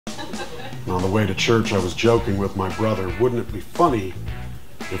And on the way to church, I was joking with my brother, wouldn't it be funny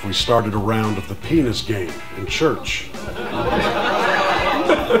if we started a round of the penis game in church?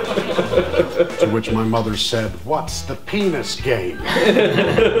 To which my mother said, "What's the penis game?"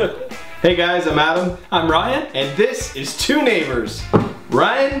 Hey guys, I'm Adam. I'm Ryan. And this is Two Neighbors.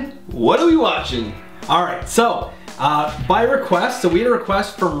 Ryan, what are we watching? Alright, so by request, we had a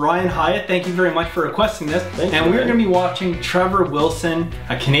request from Ryan Hyatt. Thank you very much for requesting this. And we're going to be watching Trevor Wilson,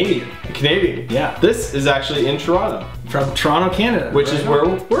 a Canadian. A Canadian? Yeah. This is actually in Toronto. From Toronto, Canada. Which is where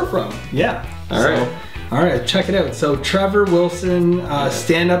we're from. Yeah. Alright. Alright, check it out. So Trevor Wilson,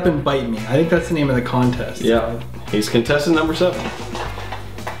 Stand Up and Bite Me. I think that's the name of the contest. Yeah. He's contestant number 7.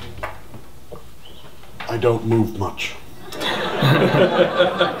 I don't move much.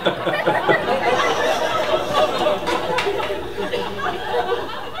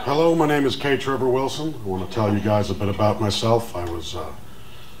 Hello, my name is K Trevor Wilson. I want to tell you guys a bit about myself. I was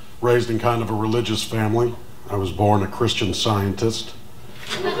raised in kind of a religious family. I was born a Christian Scientist.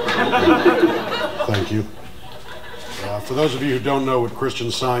 Thank you. For those of you who don't know what Christian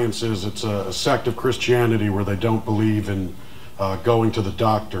Science is, it's a sect of Christianity where they don't believe in going to the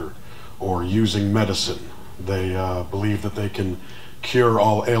doctor or using medicine. They believe that they can cure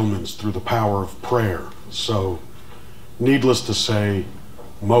all ailments through the power of prayer. So, needless to say,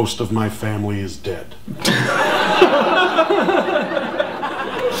 most of my family is dead.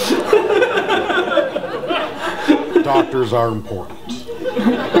 Doctors are important.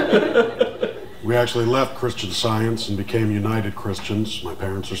 We actually left Christian Science and became United Christians. My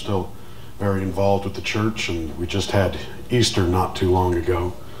parents are still very involved with the church, and we just had Easter not too long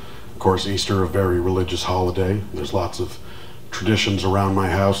ago. Of course, Easter, a very religious holiday. There's lots of traditions around my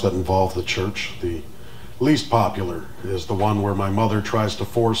house that involve the church. The least popular is the one where my mother tries to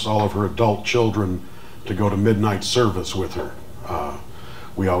force all of her adult children to go to midnight service with her.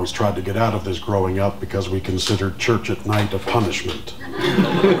 We always tried to get out of this growing up because we considered church at night a punishment.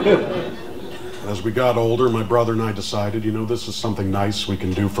 As we got older, my brother and I decided, you know, this is something nice we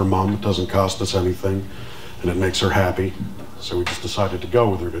can do for Mom. It doesn't cost us anything, and it makes her happy. So we just decided to go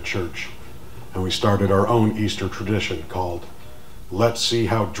with her to church. And we started our own Easter tradition called Let's See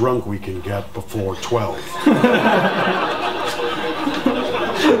How Drunk We Can Get Before 12.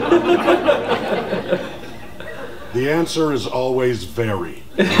 The answer is always very.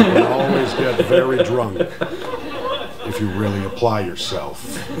 You can always get very drunk if you really apply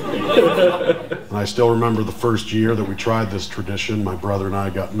yourself. And I still remember the first year that we tried this tradition. My brother and I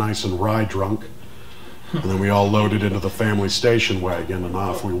got nice and rye drunk, and then we all loaded into the family station wagon and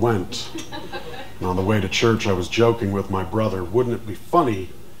off we went. And on the way to church, I was joking with my brother, wouldn't it be funny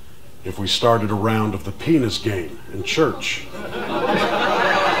if we started a round of the penis game in church?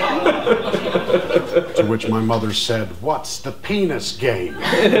 To which my mother said, "What's the penis game?"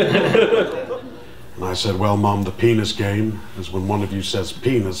 And I said, "Well, Mom, the penis game is when one of you says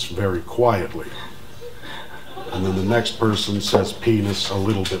penis very quietly. And then the next person says penis a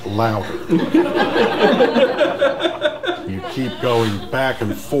little bit louder. You keep going back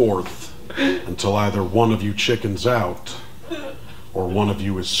and forth until either one of you chickens out or one of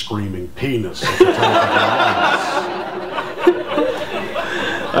you is screaming penis at the top of your lungs."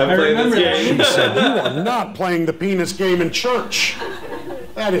 I played this game. She said, "You are not playing the penis game in church.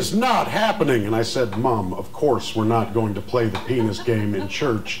 That is not happening." And I said, "Mom, of course we're not going to play the penis game in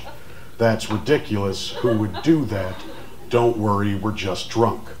church. That's ridiculous. Who would do that? Don't worry, we're just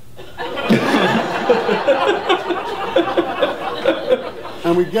drunk."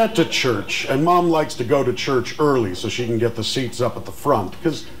 And we get to church, and Mom likes to go to church early so she can get the seats up at the front,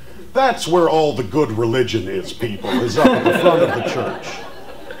 because that's where all the good religion is, people, is up at the front of the church.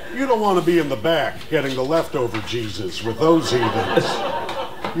 You don't want to be in the back getting the leftover Jesus with those heathens.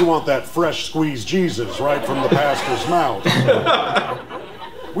 You want that fresh squeezed Jesus right from the pastor's mouth.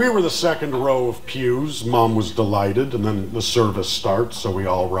 We were the second row of pews. Mom was delighted, and then the service starts, so we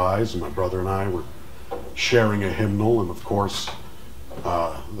all rise, and my brother and I were sharing a hymnal, and of course,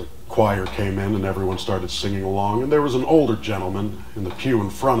 the choir came in and everyone started singing along, and there was an older gentleman in the pew in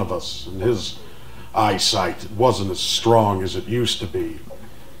front of us, and his eyesight wasn't as strong as it used to be.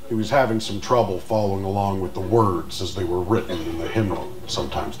 He was having some trouble following along with the words as they were written in the hymnal.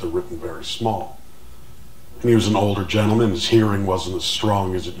 Sometimes they're written very small. And he was an older gentleman. His hearing wasn't as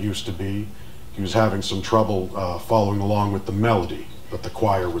strong as it used to be. He was having some trouble following along with the melody that the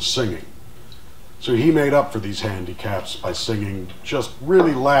choir was singing. So he made up for these handicaps by singing just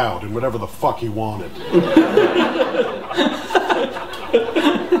really loud and whatever the fuck he wanted.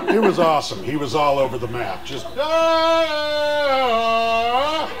 It was awesome. He was all over the map. Just,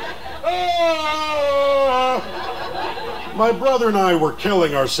 My brother and I were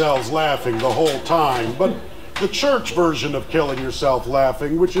killing ourselves laughing the whole time, but the church version of killing yourself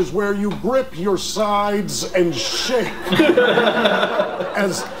laughing, which is where you grip your sides and shake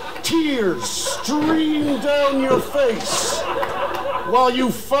as tears stream down your face while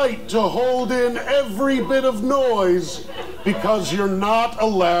you fight to hold in every bit of noise because you're not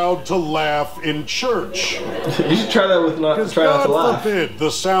allowed to laugh in church. You should try that with try not to laugh. God forbid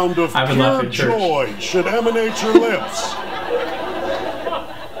the sound of pure joy should emanate your lips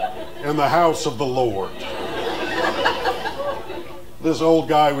in the house of the Lord. This old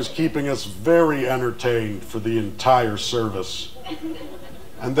guy was keeping us very entertained for the entire service.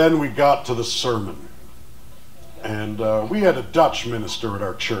 And then we got to the sermon. And we had a Dutch minister at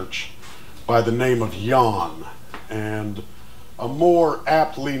our church by the name of Jan. And a more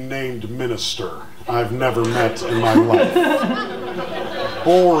aptly named minister I've never met in my life.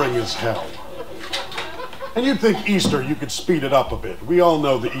 Boring as hell. And you'd think Easter, you could speed it up a bit. We all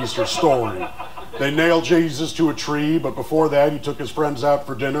know the Easter story. They nailed Jesus to a tree, but before that he took his friends out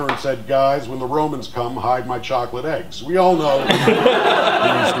for dinner and said, guys, when the Romans come, hide my chocolate eggs. We all know the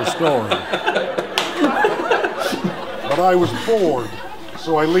Easter story. But I was bored,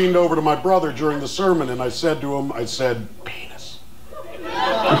 so I leaned over to my brother during the sermon and I said to him, penis.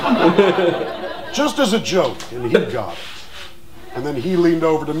 Just as a joke, and he got it. And then he leaned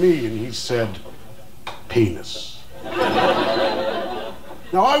over to me and he said, penis. Now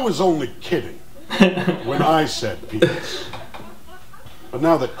I was only kidding when I said penis. But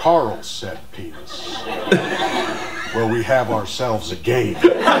now that Carl said penis, well, we have ourselves a game.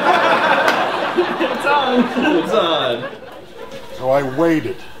 It's on. It's on. So I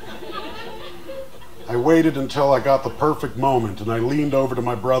waited. I waited until I got the perfect moment, and I leaned over to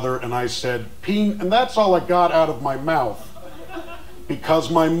my brother and I said, "Peen," and that's all I got out of my mouth. Because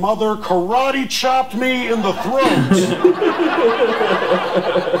my mother karate chopped me in the throat.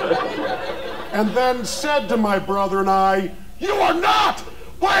 And then said to my brother and I, "You are not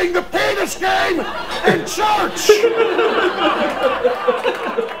playing the penis game in church!"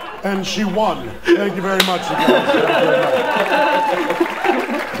 And she won. Thank you very much, you guys.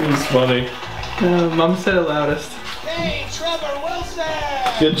 It was funny. Mom said it loudest. Hey, Trevor Wilson!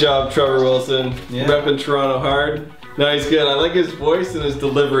 Good job, Trevor Wilson. Yeah. Repping Toronto hard. No, he's good. I like his voice and his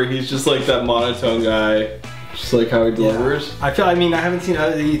delivery. He's just like that monotone guy. Just like how he delivers. Yeah. I haven't seen,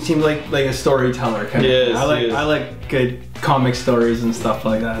 he seemed like a storyteller kind of. Yes, I like good comic stories and stuff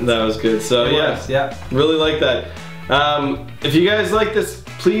like that. That was good. So yeah, really like that. If you guys like this,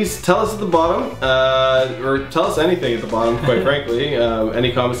 please tell us at the bottom, or tell us anything at the bottom, quite frankly,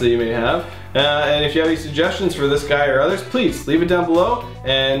 any comments that you may have. And if you have any suggestions for this guy or others, please leave it down below.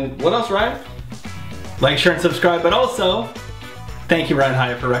 And what else, Ryan? Like, share, and subscribe, but also, thank you, Ryan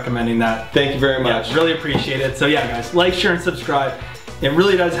Hyatt, for recommending that. Thank you very much. Yeah, really appreciate it. So yeah, guys, like, share, and subscribe. It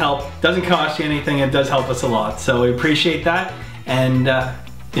really does help. Doesn't cost you anything. It does help us a lot. So we appreciate that. And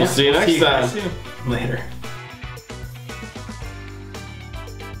we'll see you next time. Later.